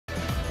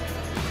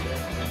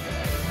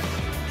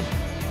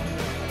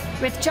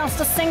With just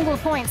a single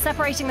point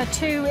separating the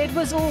two, it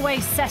was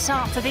always set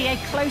up to be a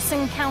close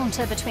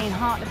encounter between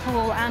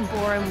Hartlepool and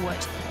Boreham Wood.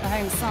 The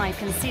home side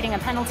conceding a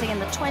penalty in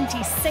the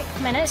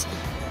 26th minute.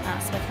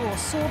 That's before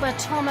Sorba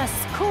Thomas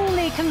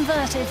coolly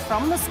converted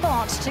from the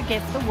spot to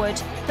give the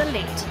Wood the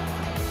lead.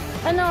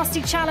 A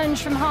nasty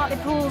challenge from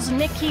Hartlepool's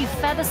Nicky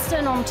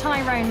Featherstone on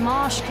Tyrone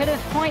Marsh could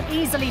have quite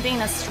easily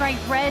been a straight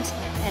red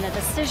in a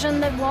decision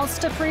that was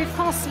to prove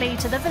costly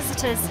to the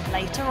visitors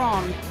later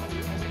on.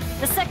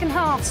 The second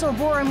half saw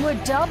Boreham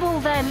Wood double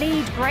their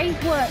lead. Great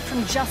work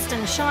from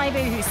Justin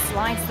Shaibu, who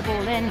slides the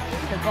ball in.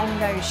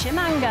 Kabongo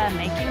Tshimanga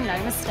making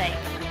no mistake.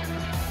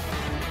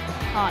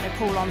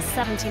 Hartlepool on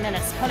 70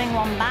 minutes, pulling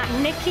one back.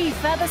 Nicky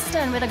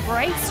Featherstone with a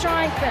great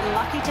strike, but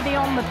lucky to be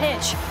on the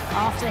pitch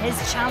after his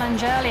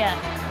challenge earlier.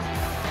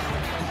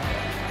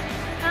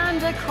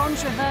 And a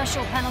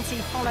controversial penalty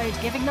followed,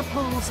 giving the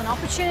Pools an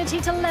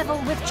opportunity to level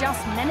with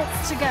just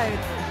minutes to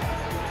go.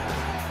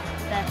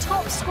 Their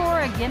top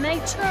scorer, Gime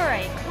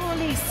Toure,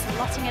 coolly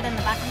slotting it in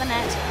the back of the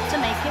net to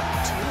make it